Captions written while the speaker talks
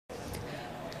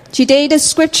Today, the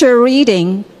scripture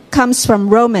reading comes from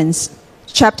Romans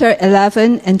chapter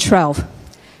 11 and 12.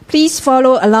 Please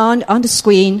follow along on the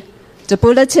screen, the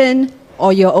bulletin,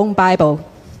 or your own Bible.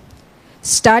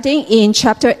 Starting in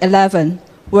chapter 11,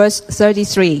 verse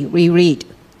 33, we read,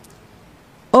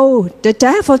 "Oh, the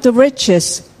depth of the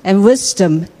riches and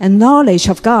wisdom and knowledge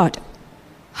of God!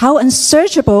 How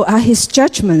unsearchable are his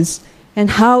judgments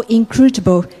and how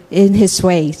inscrutable in his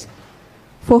ways!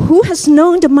 For who has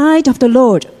known the mind of the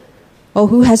Lord? Or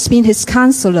who has been his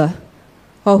counselor?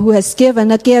 Or who has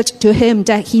given a gift to him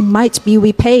that he might be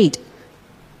repaid?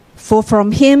 For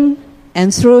from him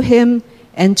and through him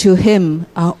and to him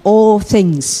are all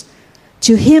things.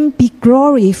 To him be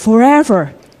glory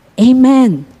forever.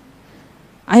 Amen.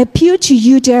 I appeal to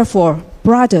you, therefore,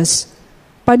 brothers,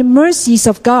 by the mercies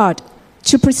of God,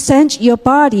 to present your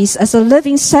bodies as a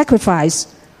living sacrifice,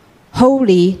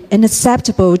 holy and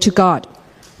acceptable to God,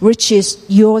 which is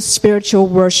your spiritual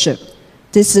worship."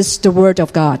 This is the word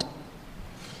of God.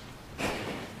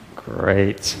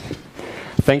 Great.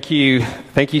 Thank you,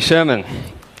 Sherman.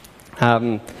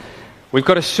 We've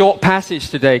got a short passage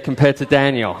today compared to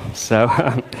Daniel, so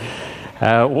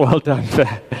well done for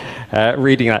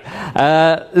reading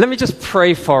that. Let me just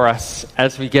pray for us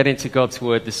as we get into God's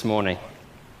word this morning.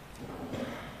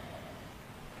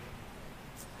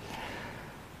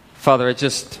 Father, I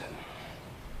just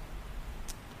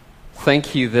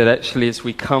thank you that actually as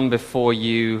we come before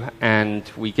you and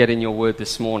we get in your word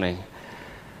this morning,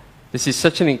 this is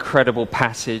such an incredible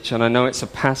passage, and I know it's a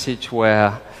passage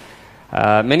where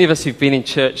many of us who've been in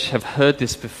church have heard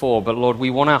this before, but Lord, we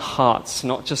want our hearts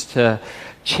not just to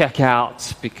check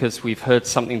out because we've heard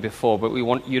something before, but we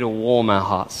want you to warm our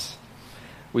hearts.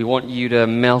 We want you to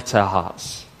melt our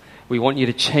hearts. We want you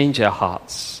to change our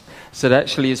hearts. So that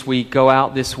actually as we go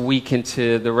out this week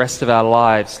into the rest of our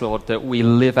lives, Lord, that we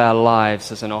live our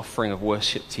lives as an offering of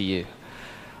worship to you.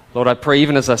 Lord, I pray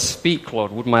even as I speak,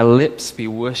 Lord, would my lips be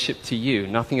worship to you,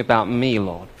 nothing about me,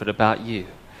 Lord, but about you.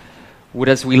 Would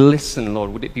as we listen,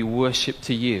 Lord, would it be worship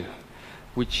to you?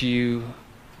 Would you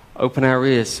open our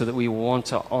ears so that we want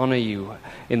to honor you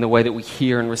in the way that we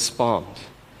hear and respond?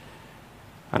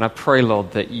 And I pray,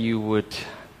 Lord, that you would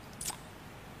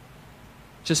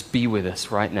just be with us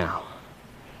right now.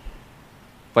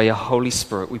 By your Holy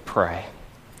Spirit we pray.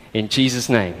 In Jesus'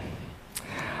 name.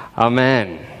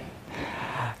 Amen.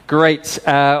 Great.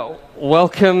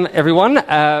 Welcome, everyone.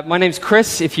 My name's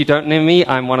Chris. If you don't know me,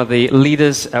 I'm one of the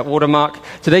leaders at Watermark.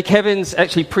 Today, Kevin's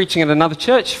actually preaching at another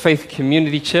church, Faith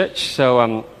Community Church,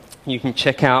 so you can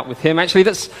check out with him. Actually,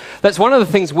 that's one of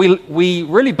the things we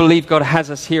really believe God has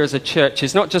us here as a church,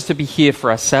 is not just to be here for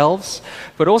ourselves,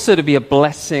 but also to be a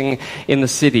blessing in the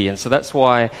city. And so that's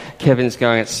why Kevin's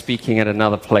going and speaking at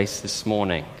another place this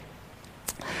morning.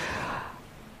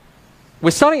 We're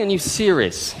starting a new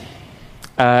series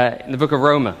in the book of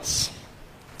Romans.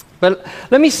 But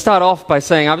let me start off by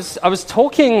saying I was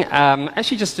talking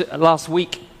actually just last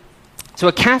week to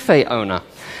a cafe owner,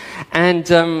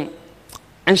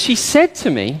 and she said to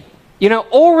me, you know,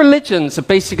 all religions are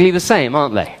basically the same,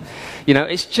 aren't they? You know,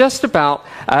 it's just about,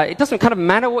 it doesn't kind of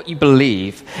matter what you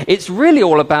believe. It's really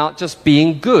all about just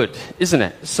being good, isn't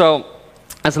it? So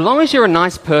as long as you're a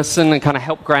nice person and kind of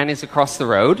help grannies across the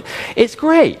road, it's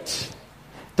great.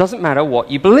 Doesn't matter what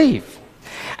you believe.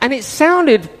 And it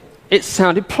sounded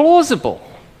plausible,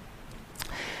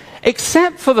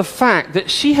 except for the fact that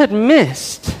she had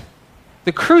missed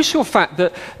the crucial fact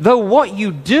that though what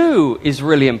you do is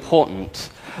really important,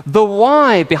 the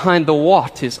why behind the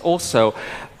what is also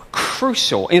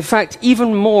crucial. In fact,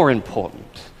 even more important.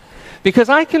 Because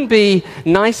I can be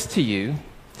nice to you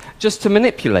just to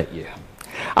manipulate you.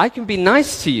 I can be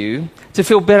nice to you to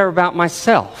feel better about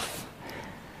myself.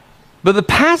 But the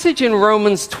passage in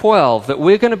Romans 12 that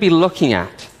we're going to be looking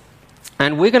at,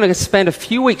 and we're going to spend a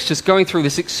few weeks just going through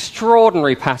this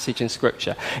extraordinary passage in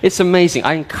Scripture. It's amazing.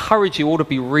 I encourage you all to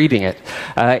be reading it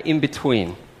in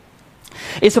between.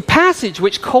 It's a passage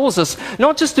which calls us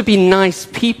not just to be nice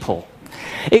people.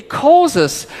 It calls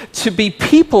us to be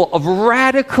people of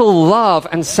radical love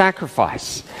and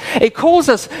sacrifice. It calls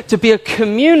us to be a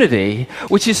community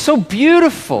which is so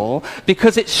beautiful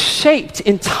because it's shaped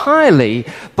entirely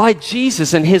by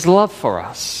Jesus and his love for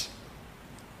us.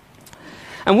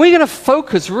 And we're going to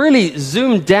focus, really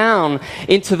zoom down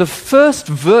into the first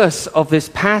verse of this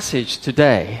passage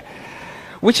today,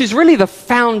 which is really the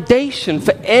foundation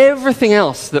for everything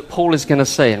else that Paul is going to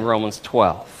say in Romans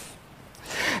 12.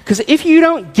 Because if you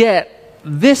don't get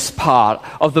this part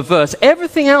of the verse,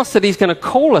 everything else that he's going to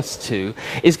call us to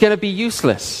is going to be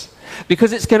useless,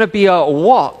 because it's going to be a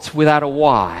what without a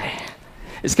why.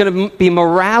 It's going to be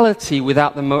morality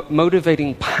without the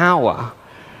motivating power.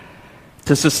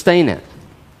 to sustain it.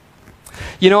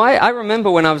 You know, I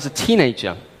remember when I was a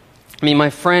teenager, me and my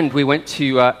friend, we went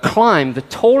to climb the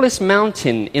tallest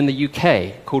mountain in the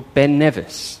UK called Ben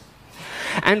Nevis.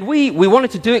 And we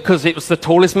wanted to do it because it was the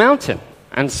tallest mountain.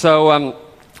 And so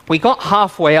we got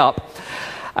halfway up,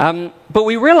 but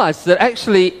we realized that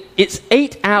actually it's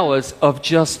 8 hours of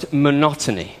just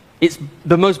monotony. It's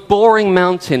the most boring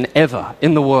mountain ever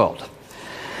in the world.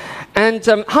 And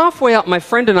halfway up, my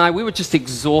friend and I, we were just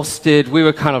exhausted. We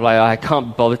were kind of like, I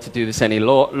can't bother to do this any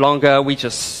longer. We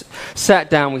just sat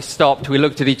down, we stopped, we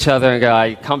looked at each other and go,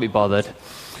 I can't be bothered.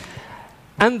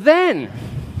 And then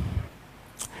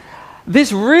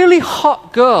this really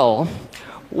hot girl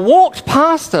walked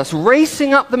past us,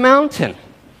 racing up the mountain.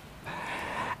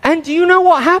 And do you know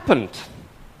what happened?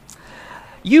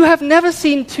 You have never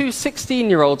seen two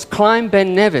 16-year-olds climb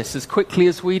Ben Nevis as quickly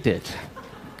as we did.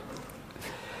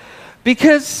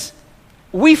 Because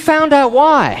we found out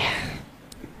why.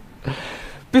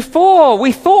 Before,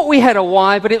 we thought we had a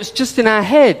why, but it was just in our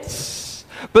heads.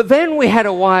 But then we had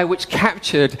a why which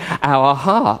captured our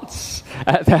hearts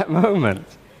at that moment.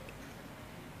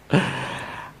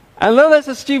 And though that's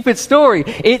a stupid story,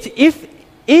 it's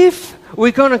if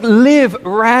we're going to live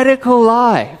radical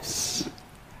lives,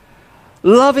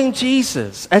 loving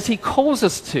Jesus as he calls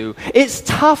us to, it's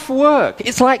tough work.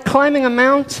 It's like climbing a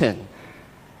mountain.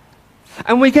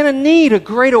 And we're going to need a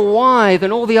greater why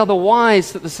than all the other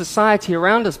whys that the society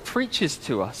around us preaches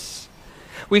to us.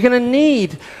 We're going to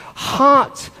need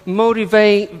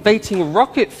heart-motivating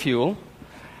rocket fuel.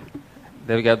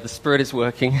 There we go, the Spirit is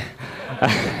working.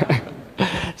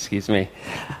 Excuse me.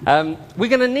 We're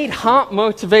going to need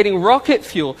heart-motivating rocket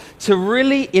fuel to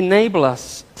really enable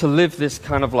us to live this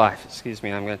kind of life. Excuse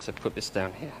me, I'm going to put this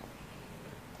down here.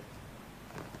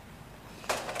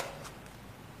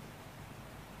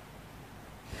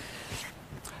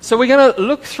 So we're going to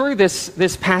look through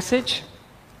this passage,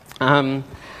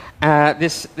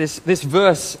 this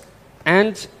verse,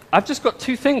 and I've just got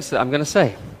two things that I'm going to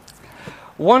say.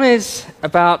 One is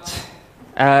about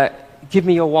give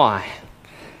me your why,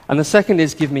 and the second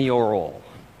is give me your all.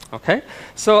 Okay?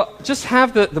 So just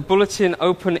have the bulletin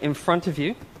open in front of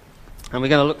you, and we're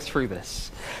going to look through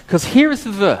this. Because here is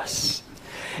the verse.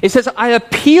 It says, I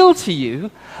appeal to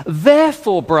you,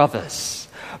 therefore, brothers,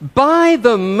 by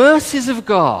the mercies of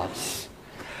God,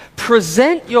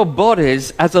 present your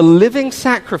bodies as a living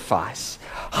sacrifice,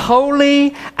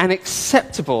 holy and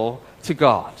acceptable to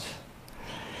God.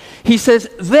 He says,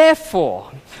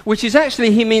 therefore, which is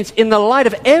actually, he means in the light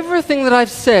of everything that I've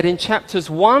said in chapters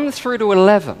 1 through to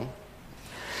 11.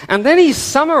 And then he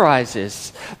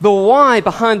summarizes the why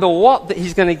behind the what that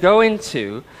he's going to go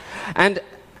into.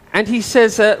 And he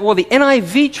says, the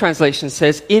NIV translation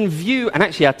says, in view, and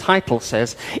actually our title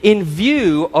says, in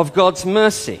view of God's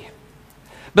mercy.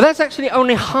 But that's actually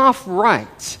only half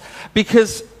right,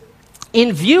 because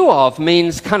in view of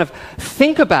means kind of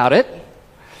think about it,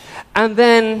 and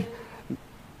then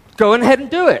go ahead and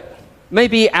do it.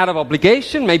 Maybe out of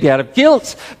obligation, maybe out of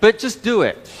guilt, but just do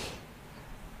it.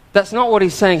 That's not what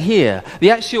he's saying here.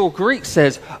 The actual Greek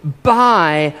says,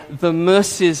 by the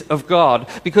mercies of God.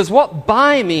 Because what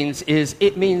by means is,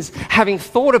 it means having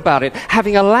thought about it,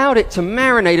 having allowed it to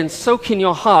marinate and soak in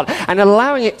your heart, and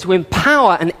allowing it to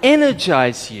empower and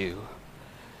energize you.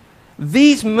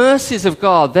 These mercies of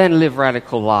God then live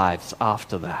radical lives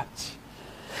after that.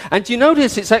 And do you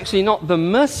notice it's actually not the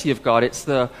mercy of God, it's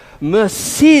the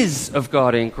mercies of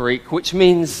God in Greek, which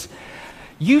means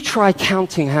you try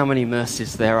counting how many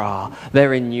mercies there are.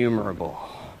 They're innumerable.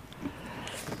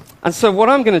 And so what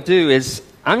I'm going to do is,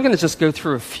 I'm going to just go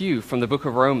through a few from the book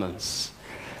of Romans,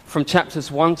 from chapters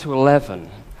 1 to 11,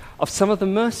 of some of the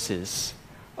mercies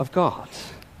of God.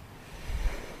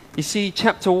 You see,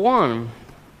 chapter 1,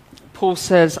 Paul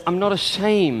says, I'm not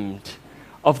ashamed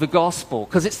of the gospel,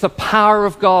 because it's the power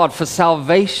of God for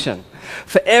salvation,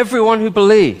 for everyone who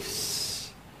believes.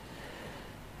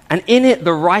 And in it,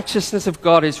 the righteousness of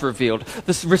God is revealed.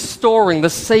 The restoring, the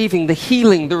saving, the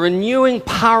healing, the renewing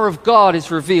power of God is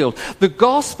revealed. The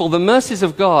gospel, the mercies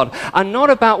of God, are not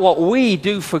about what we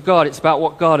do for God. It's about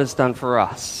what God has done for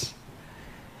us.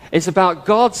 It's about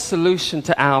God's solution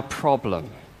to our problem.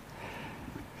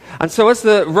 And so as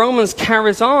the Romans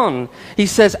carries on, he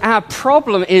says, our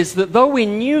problem is that though we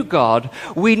knew God,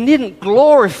 we didn't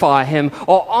glorify him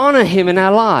or honor him in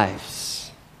our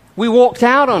lives. We walked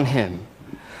out on him.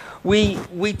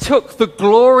 We took the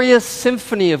glorious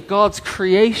symphony of God's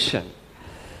creation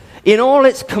in all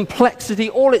its complexity,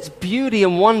 all its beauty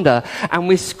and wonder, and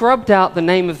we scrubbed out the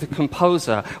name of the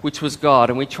composer, which was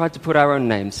God, and we tried to put our own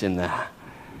names in there.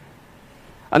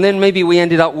 And then maybe we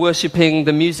ended up worshipping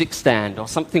the music stand or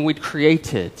something we'd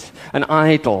created, an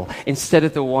idol, instead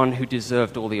of the one who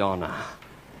deserved all the honor.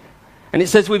 And it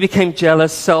says we became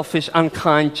jealous, selfish,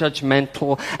 unkind,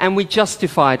 judgmental, and we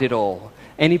justified it all.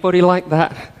 Anybody like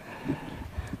that?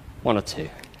 One or two.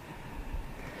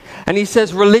 And he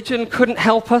says religion couldn't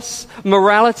help us,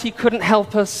 morality couldn't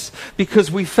help us, because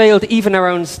we failed even our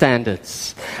own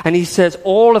standards. And he says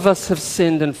all of us have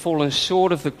sinned and fallen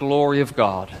short of the glory of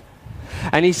God.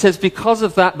 And he says because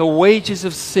of that, the wages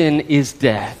of sin is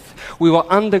death. We were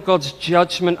under God's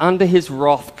judgment, under his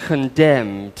wrath,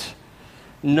 condemned.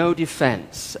 No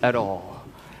defense at all.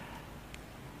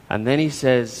 And then he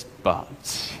says,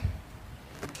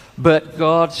 but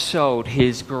God showed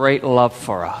his great love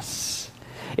for us,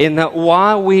 in that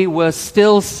while we were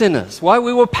still sinners, while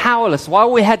we were powerless,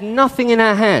 while we had nothing in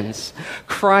our hands,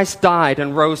 Christ died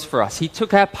and rose for us. He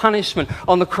took our punishment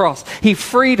on the cross. He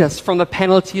freed us from the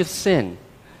penalty of sin.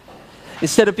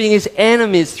 Instead of being his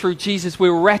enemies through Jesus,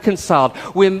 we're reconciled.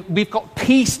 We've got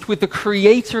peace with the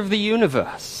creator of the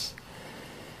universe.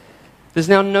 There's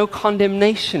now no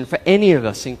condemnation for any of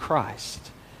us in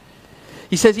Christ.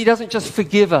 He says he doesn't just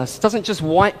forgive us, doesn't just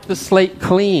wipe the slate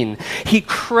clean. He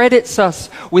credits us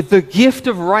with the gift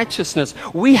of righteousness.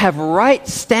 We have right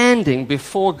standing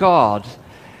before God,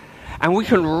 and we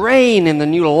can reign in the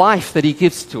new life that he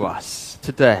gives to us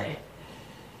today.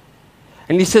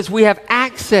 And he says we have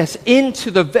access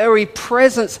into the very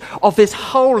presence of this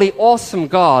holy, awesome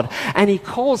God. And he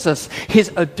calls us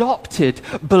his adopted,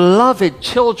 beloved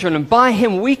children. And by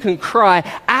him we can cry,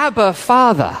 Abba,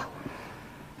 Father.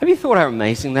 Have you thought how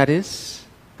amazing that is?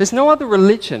 There's no other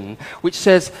religion which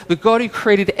says the God who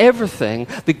created everything,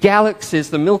 the galaxies,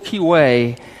 the Milky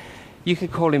Way, you can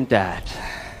call him Dad.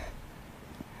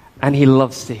 And he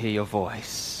loves to hear your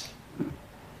voice.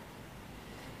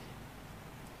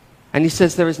 And he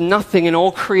says there is nothing in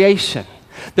all creation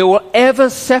that will ever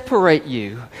separate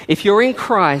you, if you're in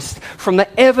Christ, from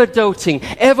the ever-doting,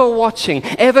 ever-watching,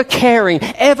 ever-caring,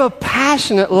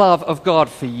 ever-passionate love of God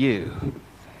for you.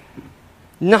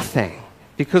 Nothing,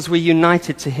 because we're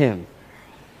united to him.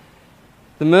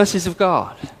 The mercies of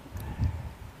God.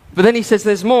 But then he says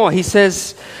there's more. He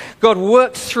says God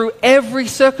works through every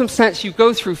circumstance you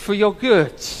go through for your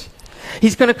good.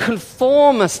 He's going to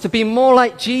conform us to be more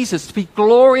like Jesus, to be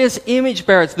glorious image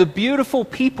bearers, the beautiful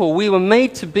people we were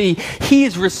made to be. He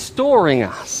is restoring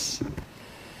us.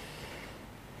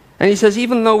 And he says,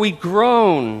 even though we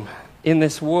groan in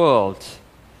this world,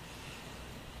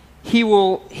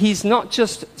 he's not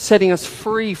just setting us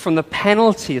free from the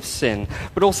penalty of sin,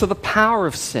 but also the power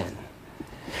of sin.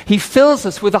 He fills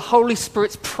us with the Holy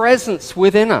Spirit's presence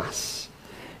within us.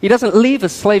 He doesn't leave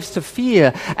us slaves to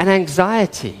fear and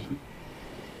anxiety.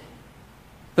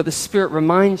 But the Spirit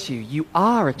reminds you, you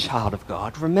are a child of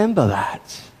God. Remember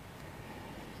that.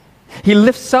 He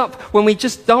lifts up when we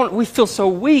feel so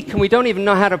weak and we don't even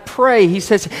know how to pray. He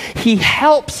says he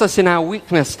helps us in our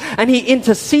weakness and he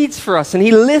intercedes for us and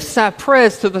he lifts our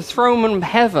prayers to the throne of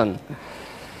heaven.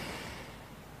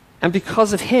 And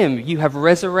because of him, you have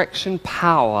resurrection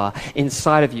power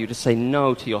inside of you to say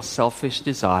no to your selfish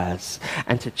desires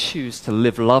and to choose to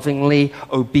live lovingly,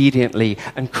 obediently,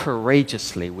 and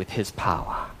courageously with his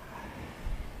power.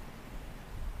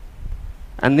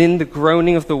 And in the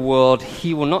groaning of the world,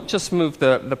 he will not just move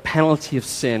the penalty of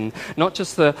sin, not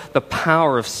just the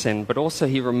power of sin, but also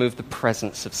he removed the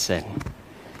presence of sin.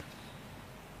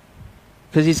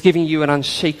 Because he's giving you an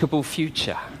unshakable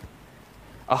future.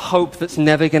 A hope that's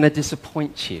never going to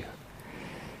disappoint you.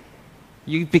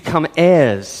 You become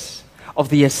heirs of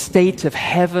the estate of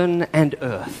heaven and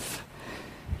earth.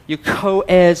 You're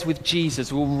co-heirs with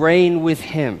Jesus, will reign with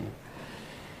him.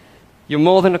 You're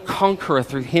more than a conqueror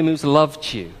through him who's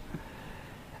loved you.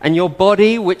 And your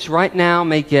body, which right now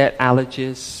may get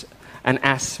allergies and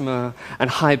asthma and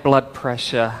high blood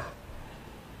pressure,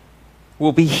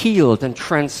 will be healed and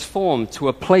transformed to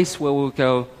a place where we'll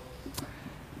go,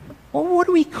 well, what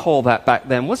do we call that back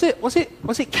then? Was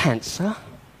it cancer?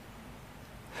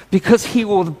 Because he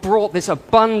will have brought this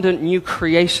abundant new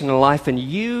creation in life, and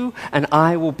you and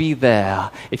I will be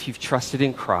there if you've trusted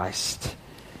in Christ.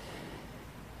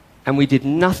 And we did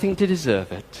nothing to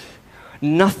deserve it.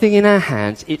 Nothing in our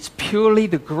hands. It's purely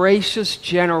the gracious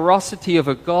generosity of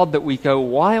a God that we go,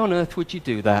 why on earth would you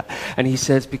do that? And he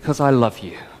says, because I love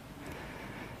you.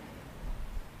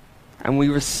 And we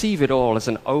receive it all as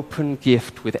an open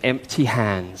gift with empty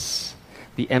hands,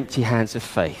 the empty hands of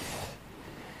faith.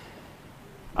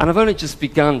 And I've only just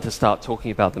begun to start talking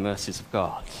about the mercies of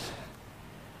God.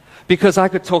 Because I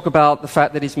could talk about the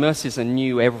fact that his mercies are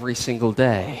new every single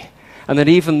day. And that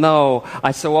even though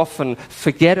I so often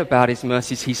forget about his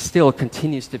mercies, he still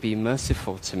continues to be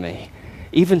merciful to me,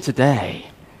 even today.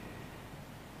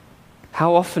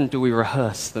 How often do we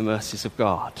rehearse the mercies of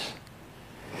God?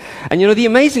 And the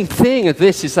amazing thing of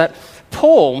this is that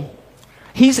Paul,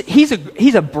 he's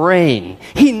a brain.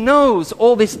 He knows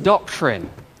all this doctrine.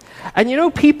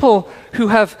 And people who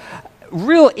have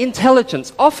real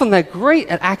intelligence, often they're great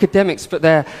at academics, but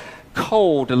they're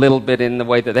cold a little bit in the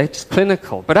way that they're just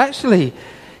clinical. But actually,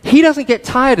 he doesn't get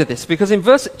tired of this, because in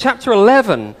chapter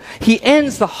 11, he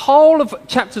ends the whole of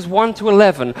chapters 1 to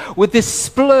 11 with this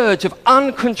splurge of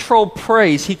uncontrolled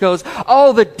praise. He goes,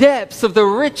 oh, the depths of the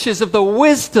riches of the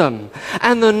wisdom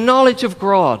and the knowledge of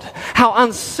God. How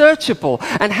unsearchable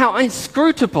and how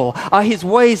inscrutable are his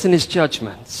ways and his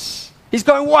judgments. He's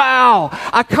going, wow,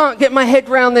 I can't get my head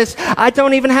around this. I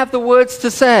don't even have the words to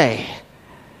say.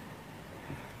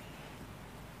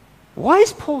 Why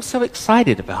is Paul so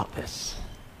excited about this?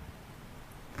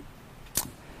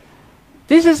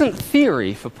 This isn't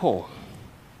theory for Paul.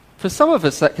 For some of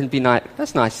us, that can be nice.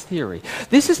 That's nice theory.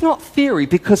 This is not theory,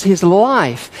 because his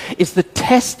life is the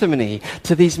testimony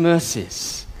to these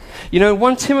mercies. In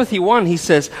 1 Timothy 1, he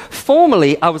says,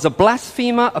 formerly I was a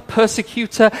blasphemer, a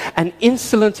persecutor, an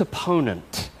insolent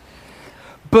opponent.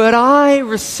 But I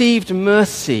received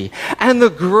mercy, and the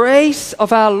grace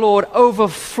of our Lord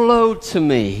overflowed to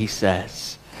me, he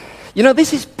says.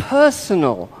 This is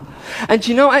personal. And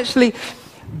actually,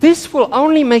 this will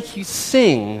only make you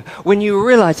sing when you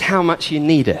realize how much you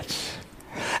need it.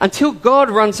 Until God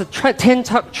runs a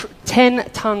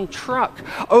 10-ton truck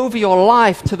over your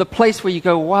life to the place where you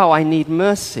go, wow, I need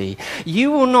mercy,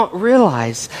 you will not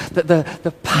realize that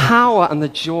the power and the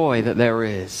joy that there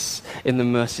is in the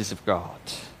mercies of God.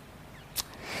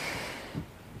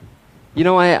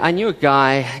 I knew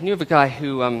of a guy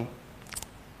who,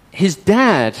 his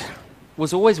dad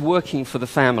was always working for the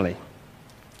family.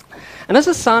 And as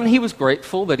a son, he was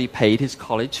grateful that he paid his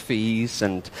college fees,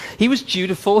 and he was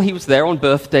dutiful. He was there on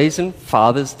birthdays and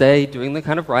Father's Day, doing the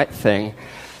kind of right thing.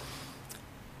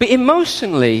 But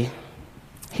emotionally,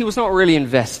 he was not really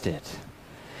invested.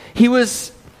 He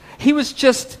was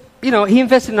just, he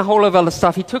invested in a whole lot of other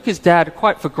stuff. He took his dad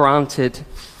quite for granted.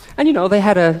 And, they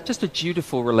had just a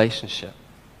dutiful relationship.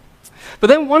 But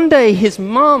then one day, his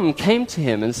mom came to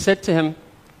him and said to him,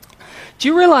 do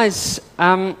you realize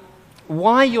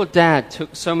why your dad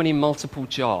took so many multiple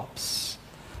jobs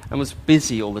and was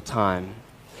busy all the time?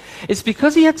 It's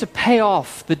because he had to pay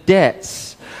off the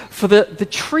debts for the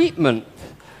treatment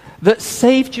that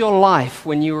saved your life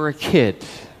when you were a kid.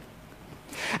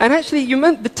 And actually, you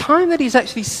meant the time that he's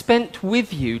actually spent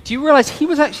with you, do you realize he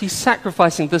was actually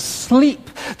sacrificing the sleep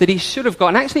that he should have got?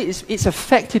 And actually, it's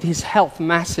affected his health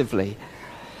massively.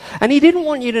 And he didn't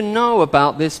want you to know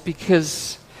about this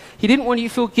because he didn't want you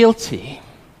to feel guilty.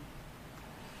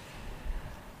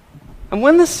 And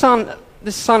when the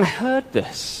son heard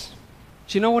this,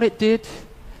 do you know what it did?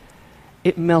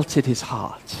 It melted his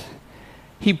heart.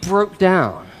 He broke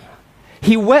down.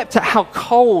 He wept at how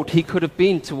cold he could have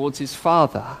been towards his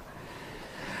father.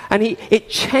 And it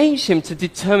changed him to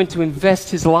determine to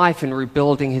invest his life in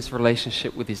rebuilding his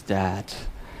relationship with his dad.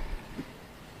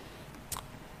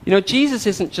 Jesus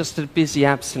isn't just a busy,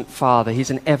 absent father.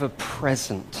 He's an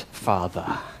ever-present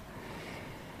father.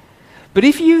 But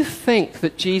if you think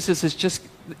that Jesus is just,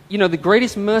 the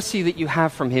greatest mercy that you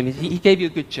have from him is he gave you a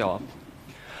good job,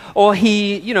 or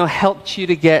he, helped you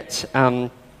to get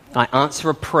answer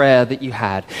a prayer that you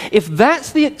had. If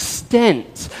that's the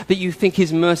extent that you think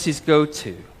his mercies go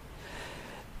to,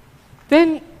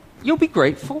 then you'll be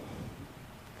grateful.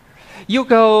 You'll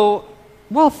go,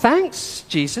 well, thanks,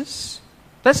 Jesus.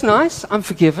 That's nice. I'm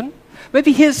forgiven.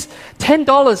 Maybe here's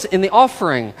 $10 in the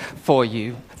offering for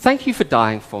you. Thank you for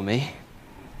dying for me.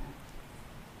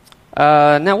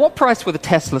 Now, what price were the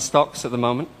Tesla stocks at the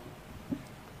moment?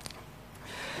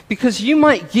 Because you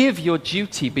might give your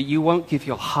duty, but you won't give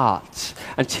your heart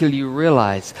until you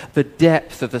realize the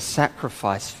depth of the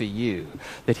sacrifice for you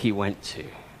that he went to.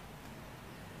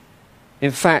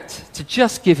 In fact, to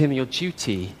just give him your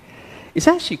duty is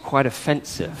actually quite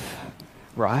offensive,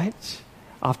 right?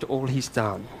 After all he's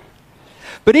done.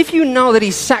 But if you know that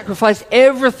he sacrificed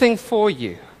everything for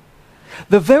you,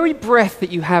 the very breath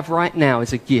that you have right now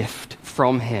is a gift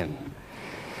from him.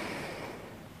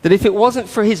 That if it wasn't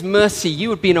for his mercy, you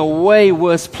would be in a way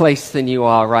worse place than you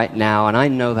are right now, and I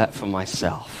know that for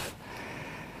myself.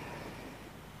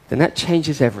 Then that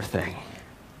changes everything.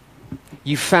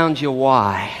 You found your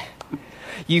why.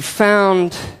 You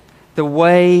found the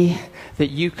way that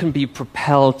you can be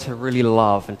propelled to really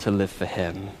love and to live for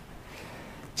him.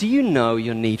 Do you know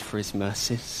your need for his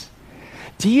mercies?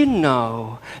 Do you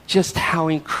know just how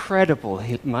incredible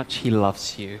much he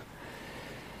loves you?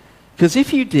 Because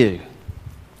if you do,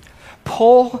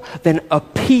 Paul then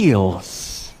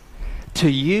appeals to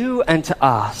you and to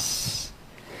us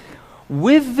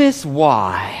with this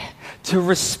why to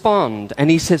respond. And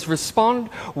he says,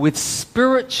 respond with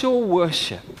spiritual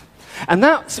worship. And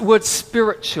that word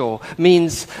spiritual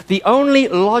means the only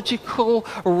logical,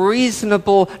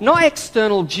 reasonable, not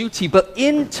external duty, but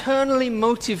internally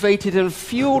motivated and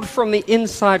fueled from the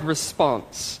inside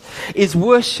response is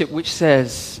worship which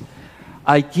says,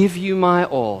 I give you my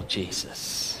all,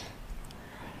 Jesus.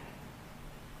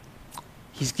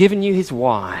 He's given you his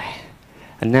why,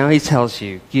 and now he tells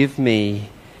you, give me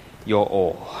your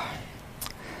all.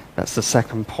 That's the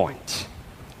second point.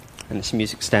 And this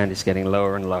music stand is getting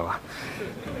lower and lower.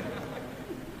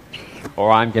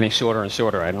 Or I'm getting shorter and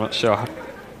shorter, I'm not sure.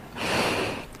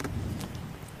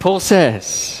 Paul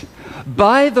says,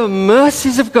 by the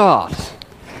mercies of God,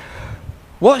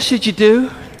 what should you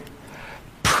do?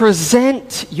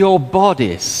 Present your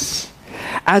bodies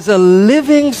as a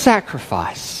living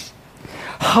sacrifice,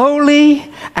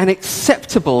 holy and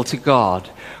acceptable to God,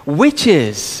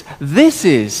 this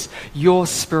is your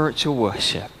spiritual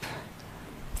worship.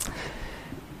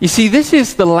 You see, this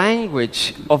is the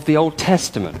language of the Old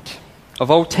Testament, of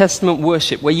Old Testament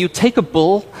worship, where you take a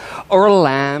bull or a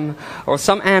lamb or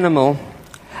some animal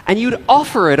and you'd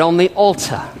offer it on the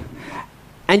altar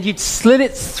and you'd slit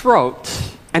its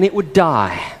throat and it would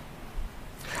die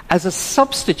as a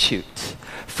substitute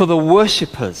for the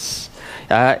worshippers.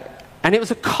 And it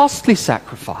was a costly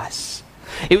sacrifice.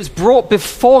 It was brought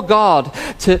before God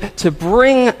to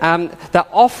bring that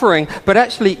offering, but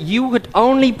actually you would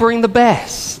only bring the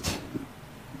best.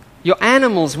 Your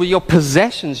animals were your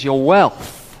possessions, your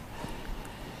wealth.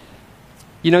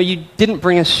 You know, you didn't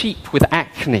bring a sheep with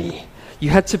acne.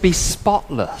 You had to be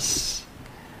spotless.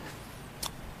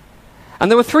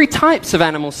 And there were 3 types of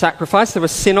animal sacrifice. There were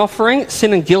sin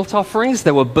and guilt offerings,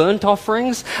 there were burnt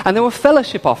offerings, and there were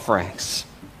fellowship offerings.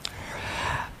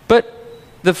 But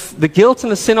the guilt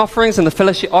and the sin offerings and the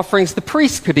fellowship offerings, the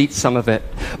priest could eat some of it.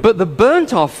 But the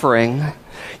burnt offering,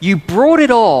 you brought it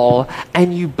all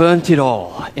and you burnt it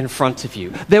all in front of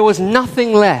you. There was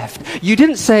nothing left. You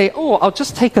didn't say, oh, I'll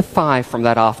just take a thigh from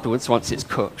that afterwards once it's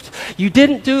cooked. You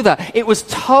didn't do that. It was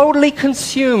totally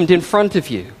consumed in front of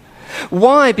you.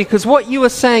 Why? Because what you are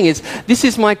saying is, this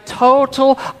is my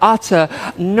total, utter,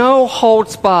 no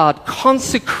holds barred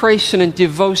consecration and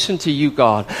devotion to you,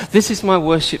 God. This is my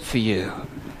worship for you.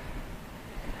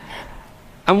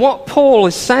 And what Paul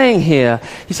is saying here,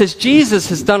 he says, Jesus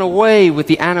has done away with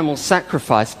the animal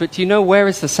sacrifice, but do you know where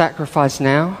is the sacrifice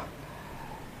now?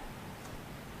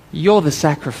 You're the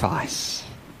sacrifice.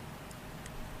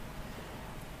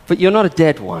 But you're not a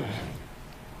dead one.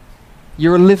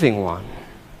 You're a living one.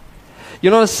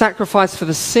 You're not a sacrifice for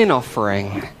the sin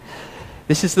offering.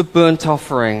 This is the burnt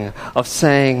offering of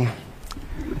saying,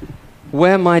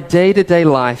 where my day-to-day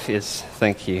life is,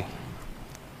 thank you.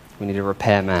 We need a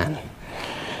repairman.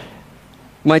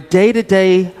 My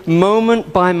day-to-day,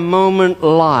 moment-by-moment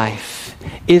life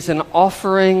is an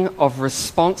offering of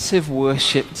responsive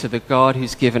worship to the God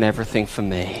who's given everything for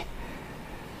me.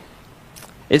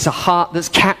 It's a heart that's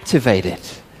captivated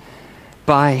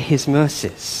by his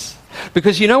mercies.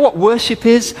 Because you know what worship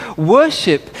is?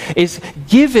 Worship is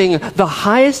giving the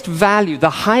highest value, the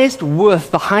highest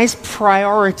worth, the highest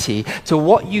priority to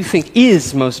what you think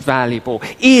is most valuable,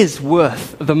 is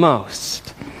worth the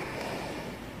most.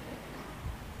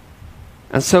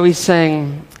 And so he's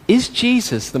saying, is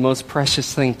Jesus the most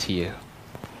precious thing to you?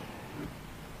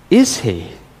 Is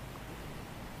he?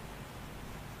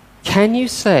 Can you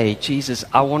say, Jesus,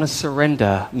 I want to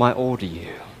surrender my all to you?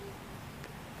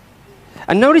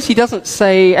 And notice he doesn't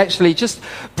say, actually, just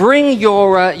bring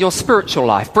your spiritual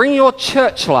life, bring your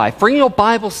church life, bring your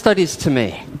Bible studies to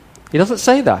me. He doesn't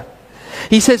say that.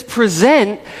 He says,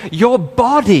 present your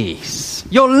bodies,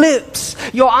 your lips,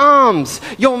 your arms,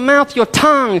 your mouth, your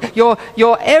tongue, your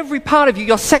every part of you,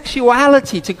 your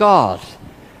sexuality to God.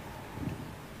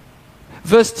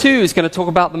 Verse 2 is going to talk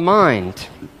about the mind.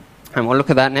 And we'll look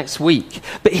at that next week.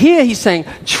 But here he's saying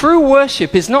true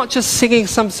worship is not just singing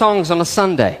some songs on a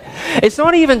Sunday. It's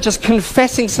not even just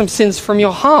confessing some sins from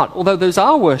your heart, although those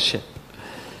are worship.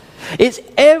 It's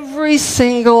every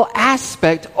single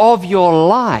aspect of your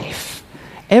life.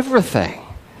 Everything.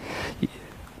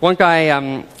 One guy,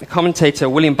 a commentator,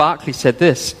 William Barclay, said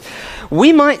this.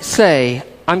 We might say,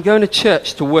 I'm going to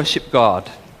church to worship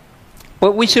God.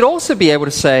 But we should also be able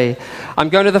to say, I'm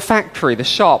going to the factory, the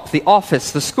shop, the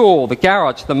office, the school, the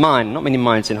garage, the mine, not many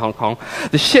mines in Hong Kong,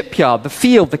 the shipyard, the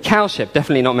field, the cowshed,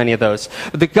 definitely not many of those,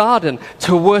 the garden,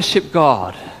 to worship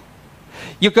God.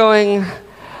 You're going,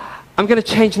 I'm going to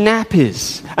change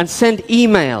nappies and send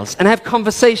emails and have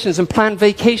conversations and plan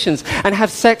vacations and have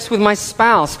sex with my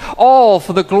spouse, all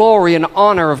for the glory and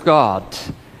honor of God.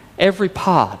 Every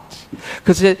part.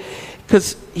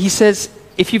 Because he says,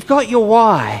 if you've got your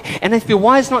why, and if your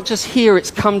why is not just here, it's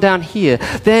come down here,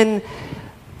 then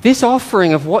this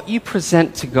offering of what you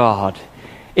present to God,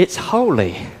 it's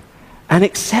holy and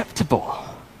acceptable.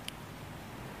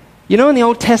 You know, in the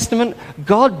Old Testament,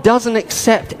 God doesn't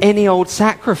accept any old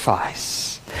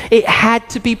sacrifice. It had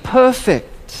to be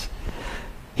perfect.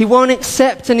 He won't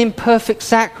accept an imperfect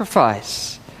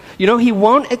sacrifice. You know, he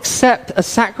won't accept a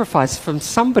sacrifice from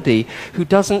somebody who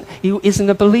isn't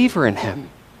a believer in him.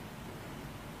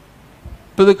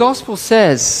 But the gospel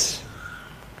says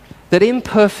that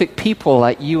imperfect people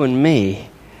like you and me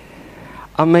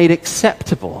are made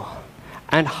acceptable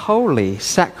and holy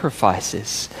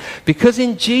sacrifices. Because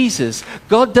in Jesus,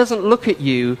 God doesn't look at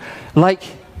you like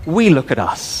we look at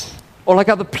us or like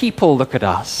other people look at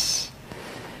us.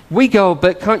 We go,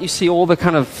 but can't you see all the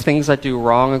kind of things I do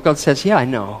wrong? And God says, yeah, I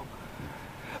know.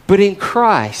 But in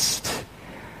Christ,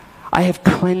 I have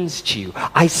cleansed you.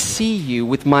 I see you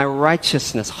with my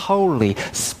righteousness, holy,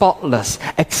 spotless,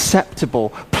 acceptable,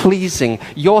 pleasing.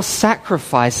 Your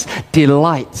sacrifice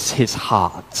delights his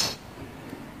heart.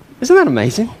 Isn't that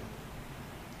amazing?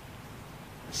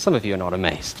 Some of you are not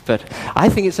amazed, but I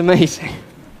think it's amazing.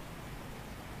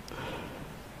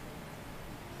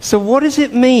 So what does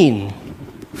it mean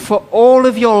for all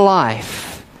of your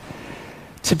life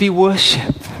to be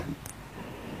worship?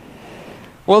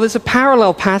 Well, there's a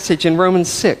parallel passage in Romans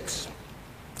 6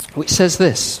 which says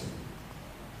this.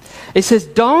 It says,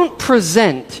 don't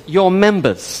present your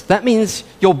members, that means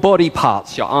your body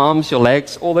parts, your arms, your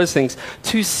legs, all those things,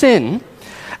 to sin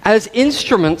as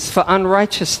instruments for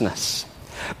unrighteousness.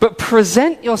 But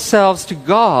present yourselves to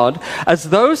God as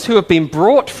those who have been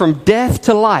brought from death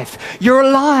to life. You're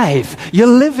alive. You're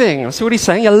living. That's what he's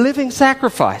saying. You're a living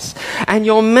sacrifice. And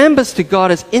your members to God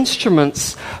as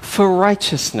instruments for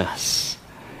righteousness.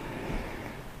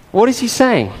 What is he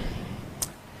saying?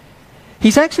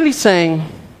 He's actually saying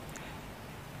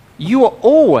you are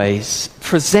always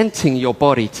presenting your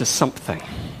body to something.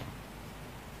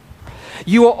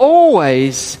 You are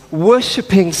always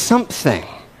worshiping something.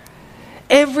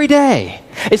 Every day.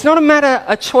 It's not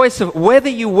a choice of whether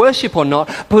you worship or not,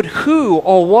 but who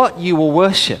or what you will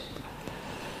worship.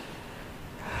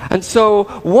 And so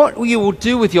what you will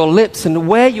do with your lips and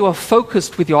where you are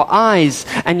focused with your eyes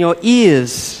and your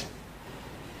ears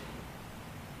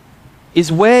is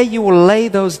where you will lay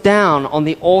those down on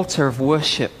the altar of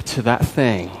worship to that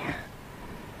thing.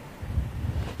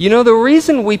 You know, the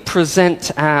reason we present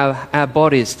our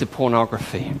bodies to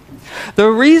pornography, the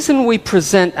reason we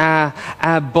present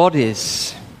our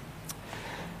bodies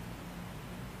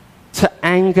to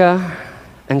anger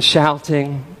and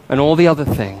shouting and all the other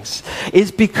things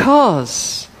is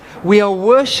because we are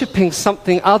worshiping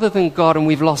something other than God and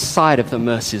we've lost sight of the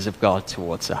mercies of God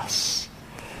towards us.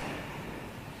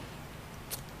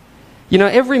 You know,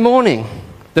 every morning,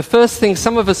 the first thing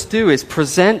some of us do is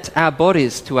present our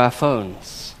bodies to our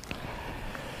phones,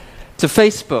 to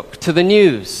Facebook, to the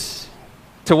news,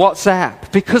 to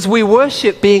WhatsApp, because we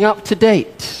worship being up to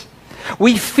date.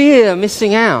 We fear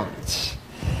missing out.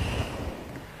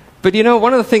 But you know,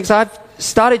 one of the things I've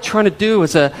started trying to do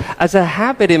as a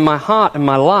habit in my heart and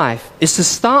my life is to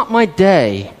start my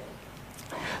day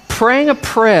praying a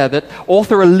prayer that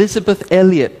author Elizabeth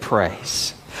Elliot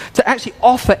prays. To actually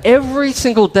offer every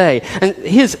single day. And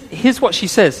here's what she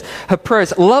says. Her prayer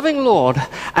is, loving Lord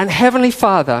and Heavenly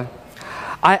Father,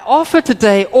 I offer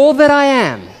today all that I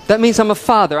am. That means I'm a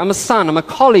father, I'm a son, I'm a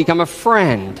colleague, I'm a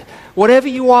friend. Whatever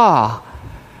you are.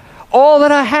 All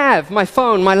that I have, my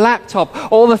phone, my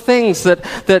laptop, all the things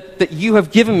that you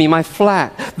have given me, my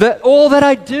flat, all that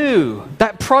I do,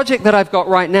 that project that I've got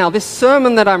right now, this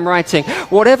sermon that I'm writing,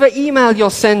 whatever email you're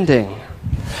sending,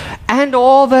 and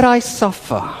all that I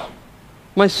suffer,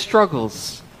 my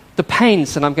struggles, the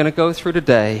pains that I'm going to go through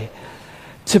today,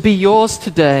 to be yours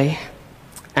today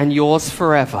and yours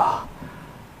forever.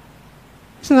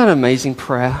 Isn't that an amazing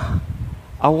prayer?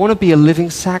 I want to be a living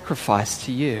sacrifice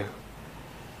to you.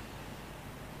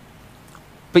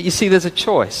 But you see, there's a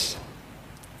choice.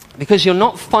 Because you'll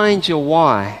not find your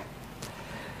why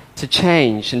to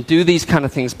change and do these kind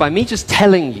of things by me just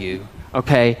telling you,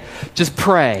 okay, just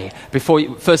pray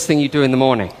first thing you do in the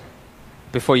morning,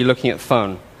 before you're looking at the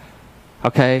phone.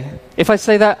 Okay? If I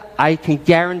say that, I can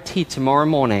guarantee tomorrow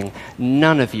morning,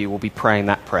 none of you will be praying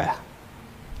that prayer.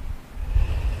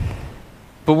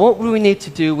 But what we need to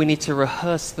do, we need to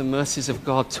rehearse the mercies of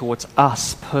God towards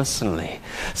us personally,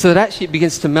 so that actually it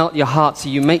begins to melt your heart, so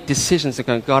you make decisions of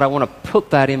going, God, I want to put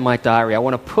that in my diary. I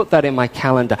want to put that in my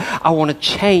calendar. I want to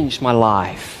change my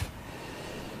life.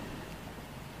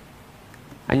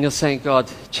 And you're saying,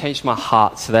 God, change my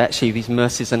heart so that actually these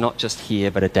mercies are not just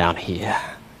here, but are down here.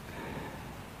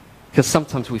 Because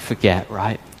sometimes we forget,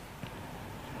 right?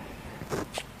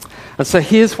 And so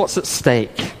here's what's at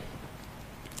stake.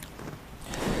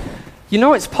 You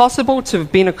know, it's possible to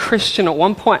have been a Christian at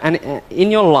one point and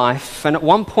in your life, and at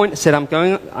one point said,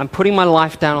 I'm putting my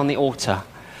life down on the altar.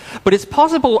 But it's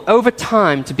possible over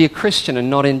time to be a Christian and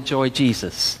not enjoy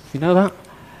Jesus. You know that?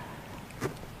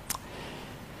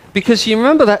 Because you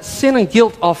remember that sin and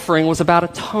guilt offering was about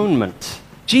atonement.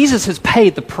 Jesus has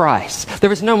paid the price.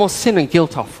 There is no more sin and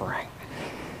guilt offering.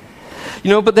 You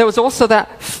know, but there was also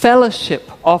that fellowship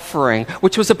offering,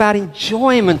 which was about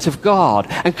enjoyment of God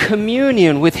and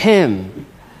communion with Him.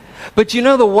 But you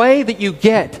know, the way that you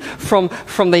get from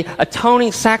the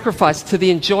atoning sacrifice to the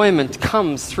enjoyment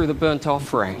comes through the burnt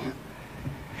offering.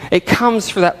 It comes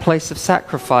through that place of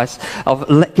sacrifice,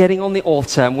 of getting on the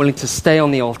altar and willing to stay on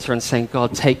the altar and saying,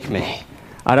 God, take me.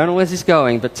 I don't know where this is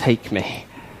going, but take me.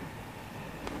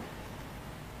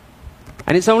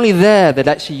 And it's only there that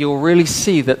actually you'll really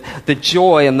see that the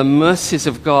joy and the mercies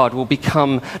of God will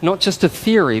become not just a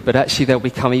theory, but actually they'll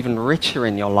become even richer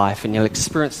in your life, and you'll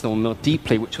experience them more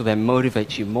deeply, which will then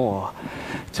motivate you more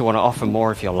to want to offer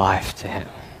more of your life to Him.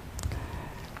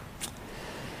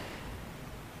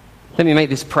 Let me make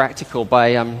this practical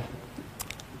by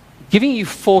giving you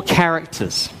 4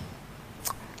 characters.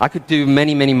 I could do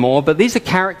many, many more, but these are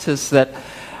characters that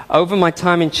over my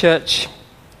time in church,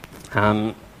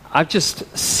 I've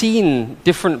just seen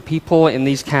different people in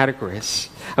these categories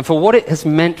and for what it has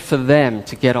meant for them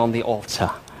to get on the altar.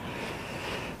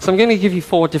 So I'm going to give you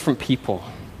 4 different people.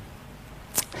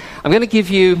 I'm going to give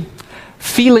you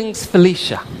Feelings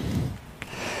Felicia.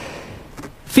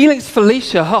 Feelings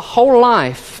Felicia, her whole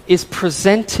life is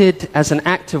presented as an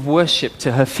act of worship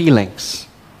to her feelings.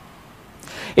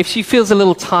 If she feels a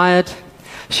little tired,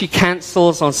 she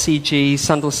cancels on CG,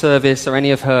 Sunday service, or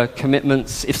any of her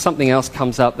commitments if something else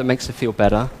comes up that makes her feel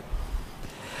better.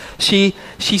 She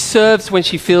serves when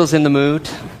she feels in the mood,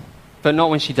 but not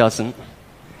when she doesn't.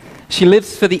 She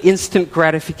lives for the instant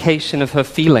gratification of her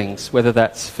feelings, whether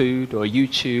that's food or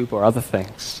YouTube or other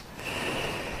things.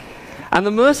 And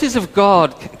the mercies of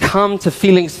God come to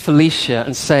Feelings Felicia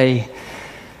and say,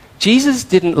 Jesus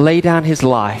didn't lay down His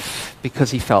life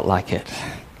because He felt like it.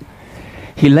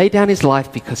 He laid down His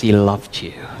life because He loved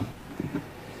you.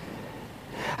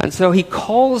 And so He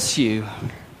calls you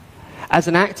as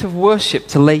an act of worship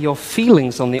to lay your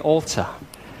feelings on the altar,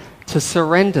 to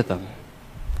surrender them,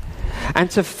 and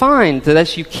to find that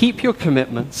as you keep your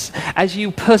commitments, as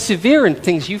you persevere in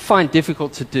things you find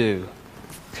difficult to do,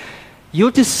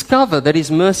 you'll discover that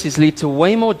His mercies lead to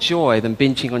way more joy than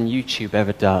binging on YouTube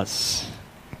ever does.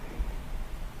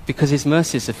 Because His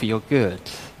mercies are for your good,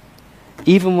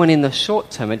 even when in the short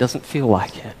term it doesn't feel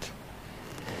like it.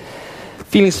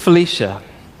 Feelings Felicia.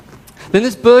 Then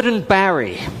there's Burden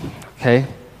Barry. Okay?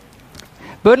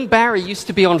 Burden Barry used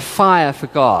to be on fire for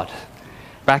God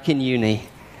back in uni,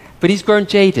 but he's grown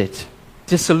jaded,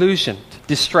 disillusioned,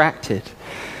 distracted,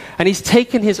 and he's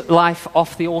taken his life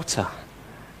off the altar.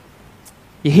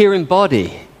 You're here in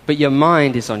body, but your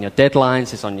mind is on your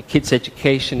deadlines, is on your kids'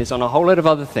 education, is on a whole lot of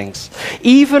other things.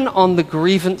 Even on the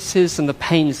grievances and the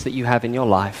pains that you have in your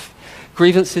life.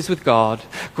 Grievances with God,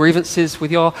 grievances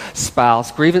with your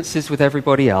spouse, grievances with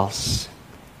everybody else.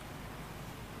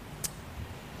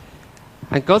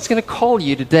 And God's going to call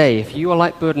you today, if you are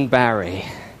like Burden Barry,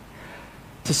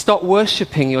 to stop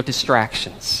worshipping your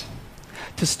distractions,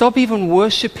 to stop even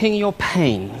worshipping your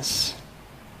pains,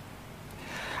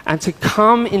 and to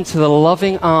come into the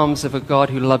loving arms of a God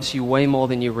who loves you way more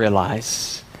than you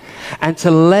realize, and to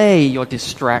lay your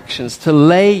distractions, to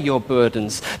lay your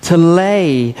burdens, to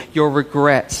lay your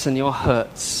regrets and your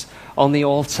hurts on the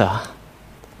altar,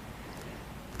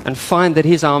 and find that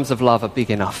His arms of love are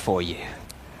big enough for you,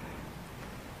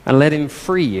 and let Him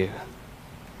free you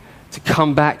to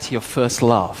come back to your first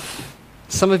love.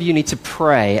 Some of you need to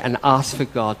pray and ask for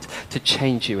God to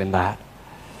change you in that.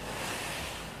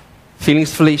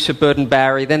 Feelings Felicia, Burden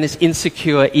Barry. Then there's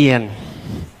Insecure Ian.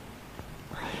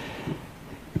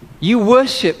 You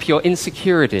worship your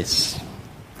insecurities.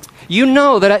 You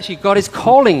know that actually God is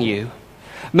calling you.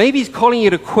 Maybe He's calling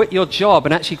you to quit your job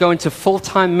and actually go into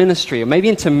full-time ministry, or maybe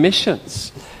into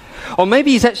missions. Or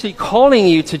maybe he's actually calling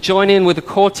you to join in with the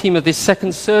core team of this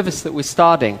second service that we're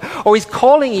starting. Or he's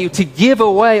calling you to give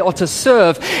away or to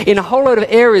serve in a whole lot of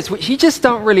areas which you just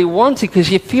don't really want to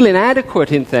because you feel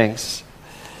inadequate in things.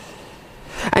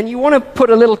 And you want to put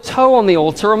a little toe on the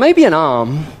altar or maybe an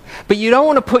arm, but you don't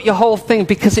want to put your whole thing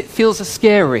because it feels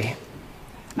scary.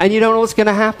 And you don't know what's going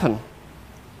to happen.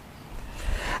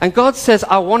 And God says,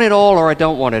 I want it all or I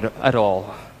don't want it at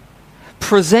all.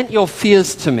 Present your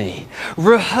fears to me.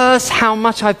 Rehearse how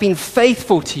much I've been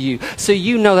faithful to you so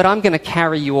you know that I'm going to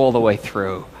carry you all the way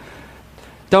through.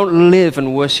 Don't live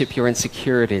and worship your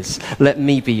insecurities. Let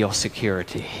me be your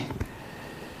security.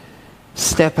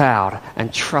 Step out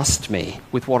and trust me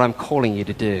with what I'm calling you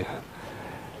to do.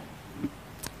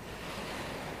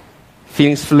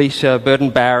 Feelings Felicia, burden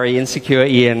Barry, insecure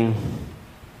Ian.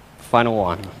 Final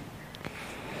one.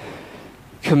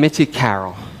 Committed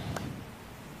Carol.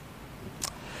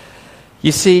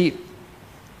 You see,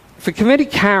 for committed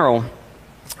Carol,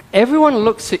 everyone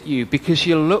looks at you because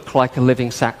you look like a living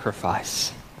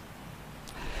sacrifice.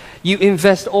 You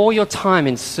invest all your time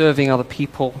in serving other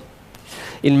people,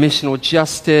 in missional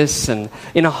justice, and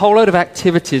in a whole load of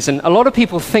activities. And a lot of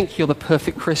people think you're the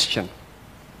perfect Christian.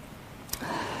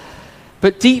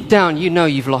 But deep down, you know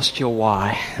you've lost your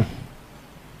why.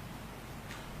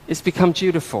 It's become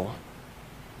dutiful.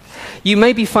 You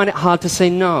maybe find it hard to say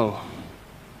no.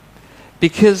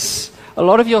 Because a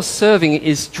lot of your serving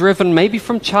is driven maybe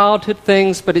from childhood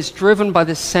things, but it's driven by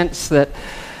the sense that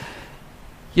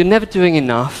you're never doing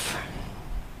enough.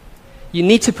 You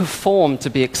need to perform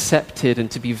to be accepted and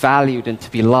to be valued and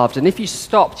to be loved. And if you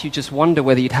stopped, you just wonder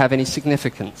whether you'd have any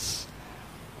significance.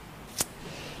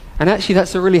 And actually,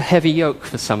 that's a really heavy yoke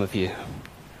for some of you.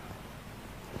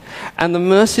 And the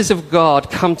mercies of God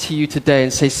come to you today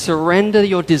and say, surrender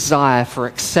your desire for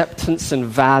acceptance and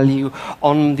value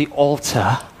on the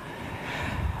altar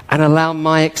and allow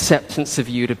my acceptance of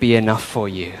you to be enough for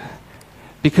you.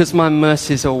 Because my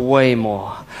mercies are way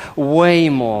more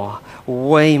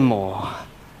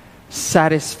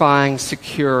satisfying,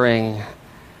 securing,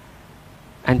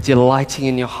 and delighting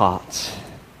in your heart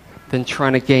than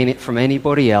trying to gain it from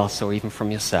anybody else or even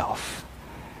from yourself.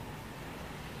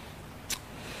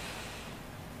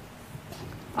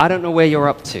 I don't know where you're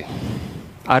up to.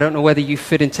 I don't know whether you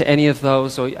fit into any of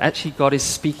those or actually God is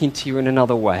speaking to you in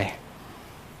another way.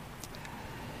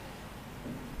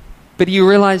 But you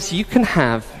realize you can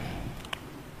have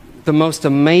the most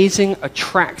amazing,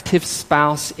 attractive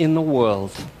spouse in the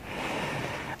world.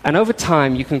 And over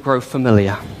time, you can grow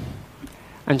familiar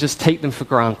and just take them for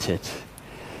granted.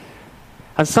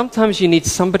 And sometimes you need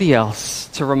somebody else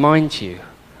to remind you,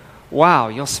 wow,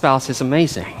 your spouse is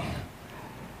amazing.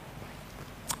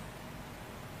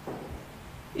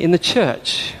 In the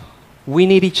church, we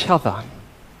need each other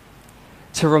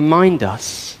to remind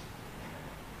us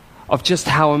of just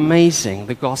how amazing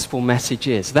the gospel message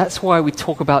is. That's why we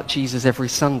talk about Jesus every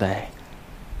Sunday.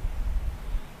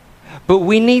 But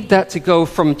we need that to go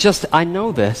from just, I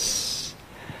know this,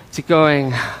 to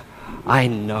going, I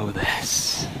know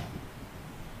this.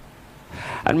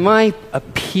 And my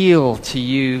appeal to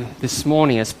you this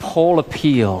morning, as Paul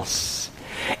appeals,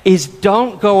 is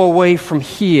don't go away from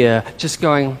here just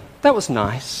going, that was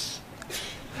nice.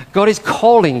 God is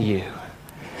calling you.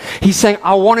 He's saying,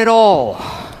 I want it all.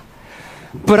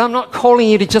 But I'm not calling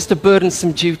you to just a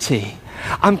burdensome duty.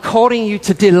 I'm calling you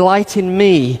to delight in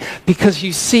me because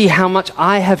you see how much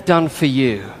I have done for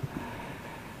you.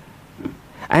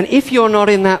 And if you're not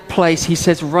in that place, he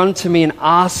says, run to me and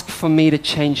ask for me to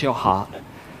change your heart.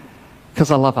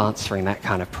 Because I love answering that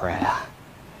kind of prayer.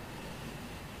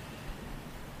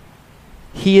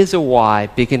 He is a why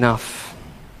big enough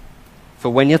for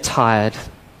when you're tired,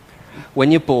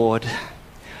 when you're bored,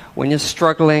 when you're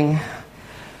struggling,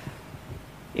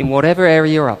 in whatever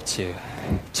area you're up to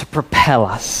propel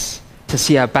us to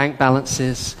see our bank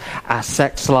balances, our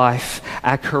sex life,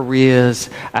 our careers,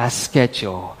 our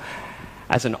schedule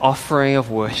as an offering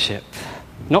of worship,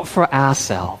 not for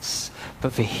ourselves,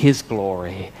 but for his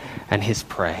glory and his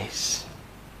praise.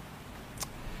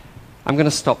 I'm going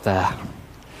to stop there.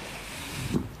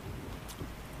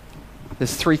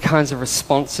 There's three kinds of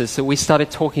responses that we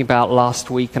started talking about last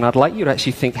week, and I'd like you to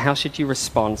actually think, how should you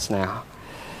respond now?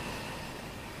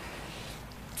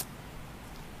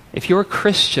 If you're a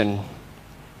Christian,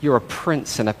 you're a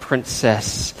prince and a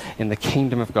princess in the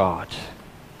kingdom of God.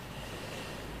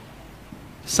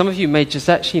 Some of you may just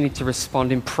actually need to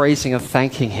respond in praising and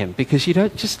thanking him because you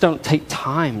don't take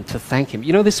time to thank him.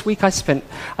 You know, this week I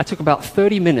took about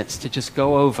 30 minutes to just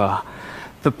go over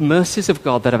the mercies of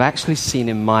God that I've actually seen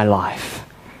in my life.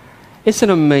 It's an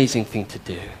amazing thing to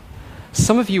do.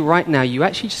 Some of you right now, you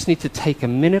actually just need to take a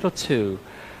minute or two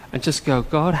and just go,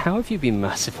 God, how have you been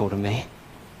merciful to me?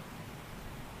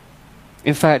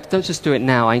 In fact, don't just do it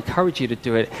now. I encourage you to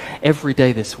do it every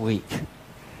day this week.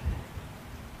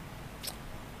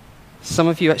 Some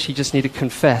of you actually just need to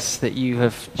confess that you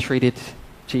have treated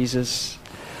Jesus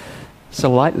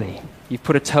so lightly. You've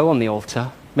put a toe on the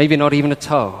altar, maybe not even a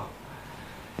toe.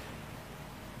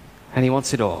 And he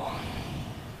wants it all.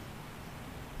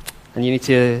 And you need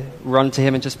to run to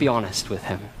him and just be honest with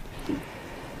him.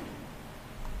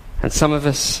 And some of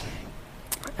us,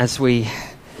 as we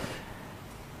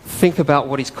think about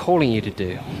what he's calling you to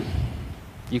do,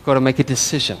 you've got to make a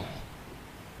decision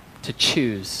to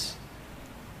choose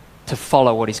to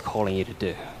follow what he's calling you to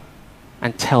do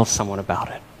and tell someone about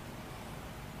it.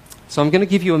 So I'm going to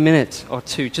give you a minute or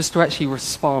two just to actually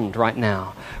respond right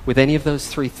now with any of those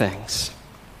three things.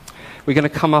 We're going to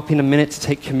come up in a minute to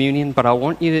take communion, but I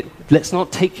want you to, let's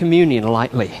not take communion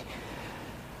lightly.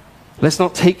 Let's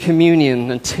not take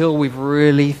communion until we've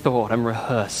really thought and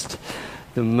rehearsed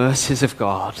the mercies of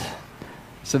God.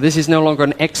 So this is no longer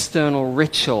an external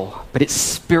ritual, but it's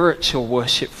spiritual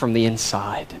worship from the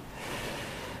inside.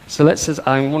 So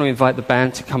I want to invite the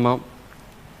band to come up.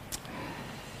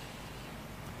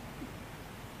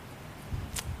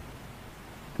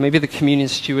 Maybe the communion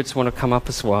stewards want to come up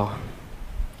as well.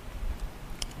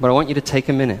 But I want you to take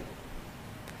a minute.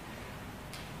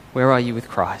 Where are you with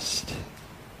Christ?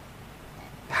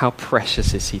 How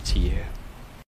precious is he to you?